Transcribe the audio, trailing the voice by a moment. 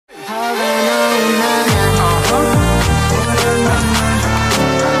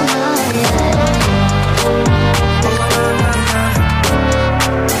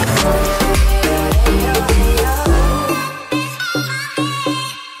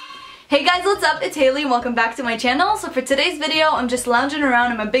Hey guys, what's up? It's Haley and welcome back to my channel. So for today's video, I'm just lounging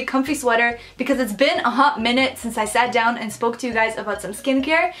around in my big comfy sweater because it's been a hot minute since I sat down and spoke to you guys about some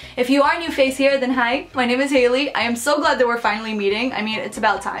skincare. If you are a new face here, then hi, my name is Haley. I am so glad that we're finally meeting. I mean, it's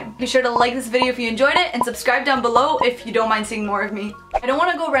about time. Be sure to like this video if you enjoyed it and subscribe down below if you don't mind seeing more of me. I don't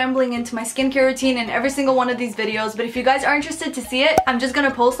want to go rambling into my skincare routine in every single one of these videos, but if you guys are interested to see it, I'm just gonna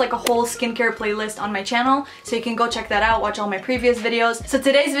post like a whole skincare playlist on my channel, so you can go check that out, watch all my previous videos. So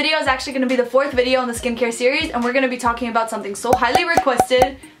today's video is actually going to be the fourth video in the skincare series, and we're going to be talking about something so highly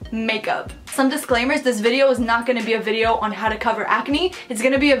requested: makeup. Some disclaimers: this video is not going to be a video on how to cover acne. It's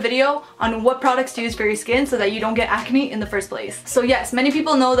going to be a video on what products to use for your skin so that you don't get acne in the first place. So yes, many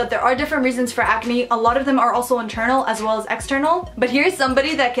people know that there are different reasons for acne. A lot of them are also internal as well as external. But here's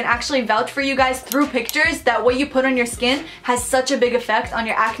somebody that can actually vouch for you guys through pictures that what you put on your skin has such a big effect on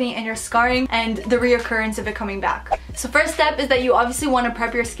your acne and your scarring and the reoccurrence of it coming back. So first step is that you obviously want to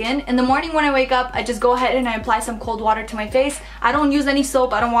prep your skin. In the morning when I wake up, I just go ahead and I apply some cold water to my face. I don't use any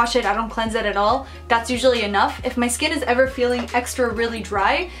soap, I don't wash it, I don't cleanse it at all. That's usually enough. If my skin is ever feeling extra really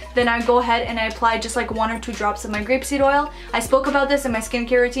dry, then I go ahead and I apply just like 1 or 2 drops of my grapeseed oil. I spoke about this in my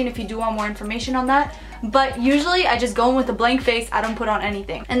skincare routine if you do want more information on that. But usually I just go in with a blank face, I don't put on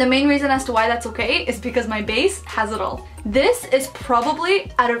anything. And the main reason as to why that's okay is because my base has it all. This is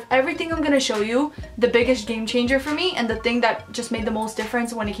probably, out of everything I'm gonna show you, the biggest game changer for me and the thing that just made the most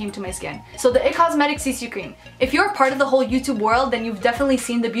difference when it came to my skin. So the It Cosmetics CC Cream. If you're part of the whole YouTube world, then you've definitely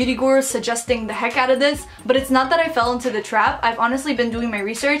seen the beauty gurus suggesting the heck out of this, but it's not that I fell into the trap. I've honestly been doing my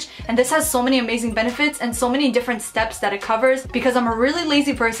research, and this has so many amazing benefits and so many different steps that it covers because I'm a really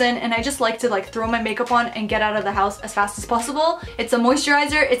lazy person and I just like to throw my makeup on and get out of the house as fast as possible. It's a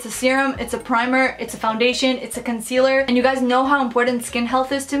moisturizer, it's a serum, it's a primer, it's a foundation, it's a concealer, and you guys know how important skin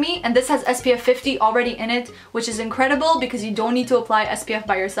health is to me, and this has SPF 50 already in it, which is incredible because you don't need to apply SPF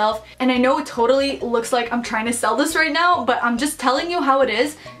by yourself. And I know it totally looks like I'm trying to sell this right now, but I'm just telling you how it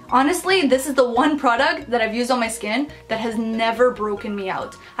is. Honestly, this is the one product that I've used on my skin that has never broken me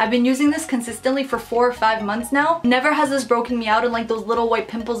out. I've been using this consistently for 4 or 5 months now. Never has this broken me out in like those little white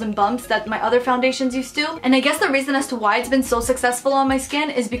pimples and bumps that my other foundations used to. And I guess the reason as to why it's been so successful on my skin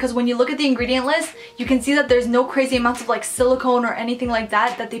is because when you look at the ingredient list, you can see that there's no crazy amounts of like silicone or anything like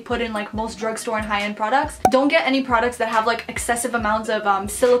that that they put in like most drugstore and high-end products. Don't get any products that have like excessive amounts of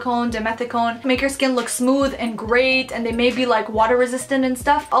silicone, dimethicone. Make your skin look smooth and great, and they may be like water resistant and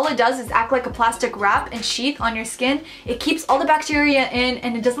stuff. All it does is act like a plastic wrap and sheath on your skin. It keeps all the bacteria in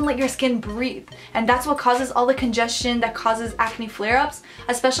and it doesn't let your skin breathe. And that's what causes all the congestion that causes acne flare-ups,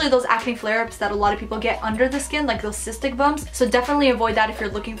 especially those acne flare-ups that a lot of people get under the skin, like those cystic bumps. So definitely avoid that if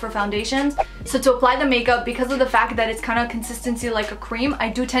you're looking for foundations. So to apply the makeup, because of the fact that it's kind of consistency like a cream, I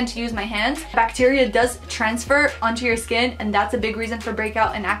do tend to use my hands. Bacteria does transfer onto your skin, and that's a big reason for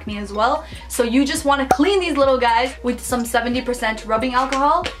breakout and acne as well. So you just want to clean these little guys with some 70% rubbing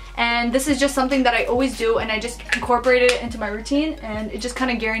alcohol. And this is just something that I always do, and I just incorporated it into my routine, and it just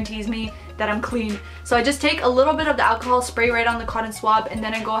kind of guarantees me that I'm clean. So I just take a little bit of the alcohol, spray right on the cotton swab, and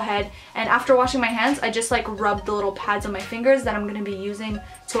then I go ahead and after washing my hands, I just like rub the little pads on my fingers that I'm going to be using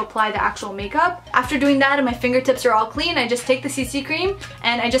to apply the actual makeup. After doing that and my fingertips are all clean, I just take the CC cream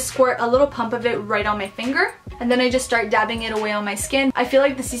and I just squirt a little pump of it right on my finger, and then I just start dabbing it away on my skin. I feel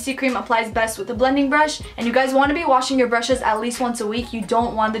like the CC cream applies best with a blending brush, and you guys want to be washing your brushes at least once a week. You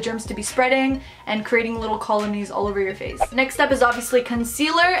don't want the germs to be spreading and creating little colonies all over your face. Next step is obviously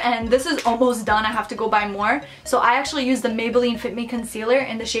concealer, and this is almost done. I have to go buy more. So I actually use the Maybelline Fit Me concealer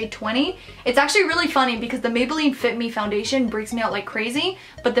in the shade 20. It's actually really funny because the Maybelline Fit Me foundation breaks me out like crazy,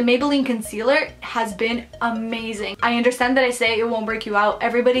 but the Maybelline concealer has been amazing. I understand that I say it won't break you out.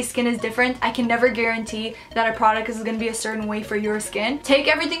 Everybody's skin is different. I can never guarantee that a product is going to be a certain way for your skin. Take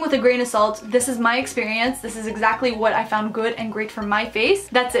everything with a grain of salt. This is my experience. This is exactly what I found good and great for my face.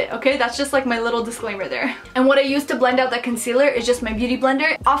 That's it, okay? That's just like my little disclaimer there. And what I use to blend out that concealer is just my beauty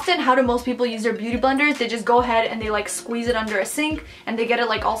blender. Often, how do most people use their beauty blenders? They just go ahead and they like squeeze it under a sink and they get it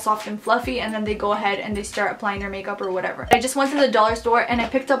like all soft and fluffy, and then they go ahead and they start applying their makeup or whatever. I just went to the dollar store and I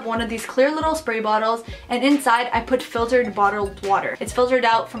picked up one of these clear little spray bottles, and inside I put filtered bottled water. It's filtered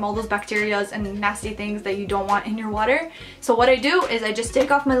out from all those bacteria and nasty things that you don't want in your water. So what I do is I just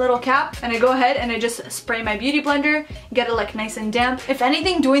take off my little cap and I go ahead and I just spray my beauty blender, get it like nice and damp. If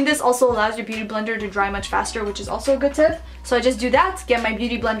anything, doing this also allows your beauty blender to dry much faster, which is also a good tip. So I just do that, get my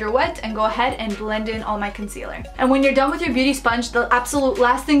beauty blender wet, and go ahead and blend in all my concealer. And when you're done with your beauty sponge, the absolute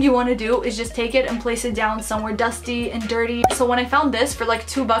last thing you want to do is just take it and place it down somewhere dusty and dirty. So when I found this for like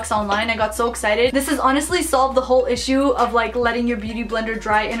 $2 online, I got so excited. This has honestly solved the whole issue of like letting your beauty blender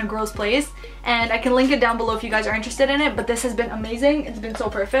dry in a gross place. And I can link it down below if you guys are interested in it, but this has been amazing. It's been so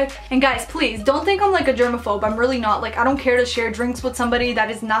perfect. And guys, please don't think I'm like a germaphobe. I'm really not. Like, I don't care to share drinks with somebody.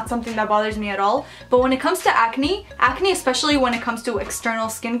 That is not something that bothers me at all. But when it comes to acne, especially when it comes to external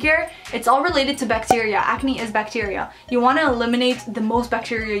skincare, it's all related to bacteria. Acne is bacteria. You want to eliminate the most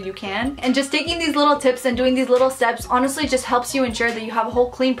bacteria you can. And just taking these little tips and doing these little steps honestly just helps you ensure that you have a whole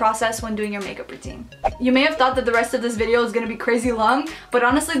clean process when doing your makeup routine. You may have thought that the rest of this video is going to be crazy long, but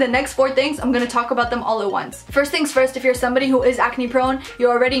honestly the next 4 things, I'm going to talk about them all at once. First things first, if you're somebody who is acne prone, you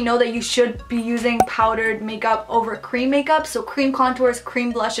already know that you should be using powdered makeup over cream makeup. So cream contours,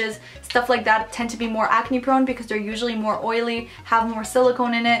 cream blushes, stuff like that tend to be more acne prone because they're usually more oily, have more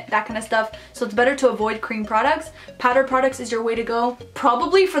silicone in it, that kind of stuff. So it's better to avoid cream products. Powder products is your way to go.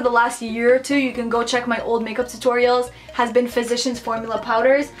 Probably for the last year or 2, you can go check my old makeup tutorials, has been Physicians Formula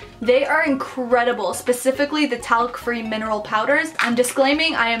powders. They are incredible, specifically the talc-free mineral powders. I'm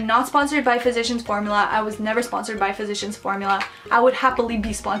disclaiming I am not sponsored by Physicians Formula. I was never sponsored by Physicians Formula. I would happily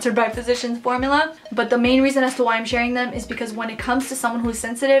be sponsored by Physicians Formula, but the main reason as to why I'm sharing them is because when it comes to someone who's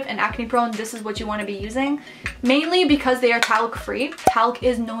sensitive and acne prone, this is what you want to be using. Mainly because they are talc-free. Talc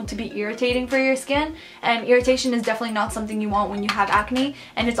is known to be irritating for your skin, and irritation is definitely not something you want when you have acne,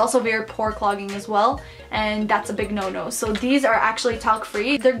 and it's also very pore clogging as well, and that's a big no-no. So these are actually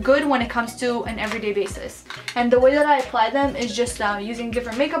talc-free. They're good when it comes to an everyday basis. And the way that I apply them is just using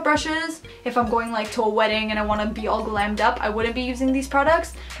different makeup brushes. If I'm going like to a wedding and I want to be all glammed up, I wouldn't be using these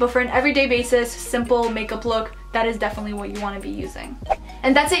products, but for an everyday basis, simple makeup look, that is definitely what you want to be using.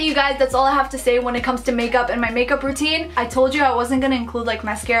 And that's it, you guys. That's all I have to say when it comes to makeup and my makeup routine. I told you I wasn't going to include like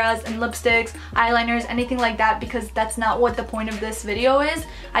mascaras and lipsticks, eyeliners, anything like that, because that's not what the point of this video is.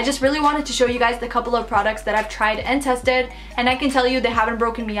 I just really wanted to show you guys the couple of products that I've tried and tested, and I can tell you they haven't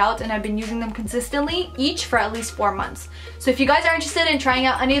broken me out, and I've been using them consistently, each for at least 4 months. So if you guys are interested in trying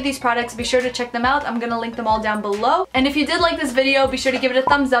out any of these products, be sure to check them out. I'm going to link them all down below. And if you did like this video, be sure to give it a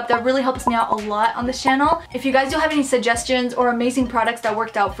thumbs up. That really helps me out a lot on this channel. If you guys do have any suggestions or amazing products that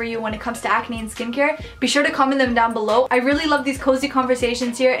worked out for you when it comes to acne and skincare, be sure to comment them down below. I really love these cozy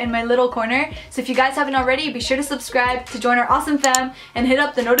conversations here in my little corner. So if you guys haven't already, be sure to subscribe to join our awesome fam and hit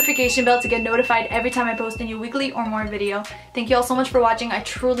up the notification bell to get notified every time I post a new weekly or more video. Thank you all so much for watching. I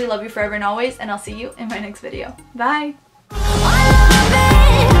truly love you forever and always, and I'll see you in my next video. Bye!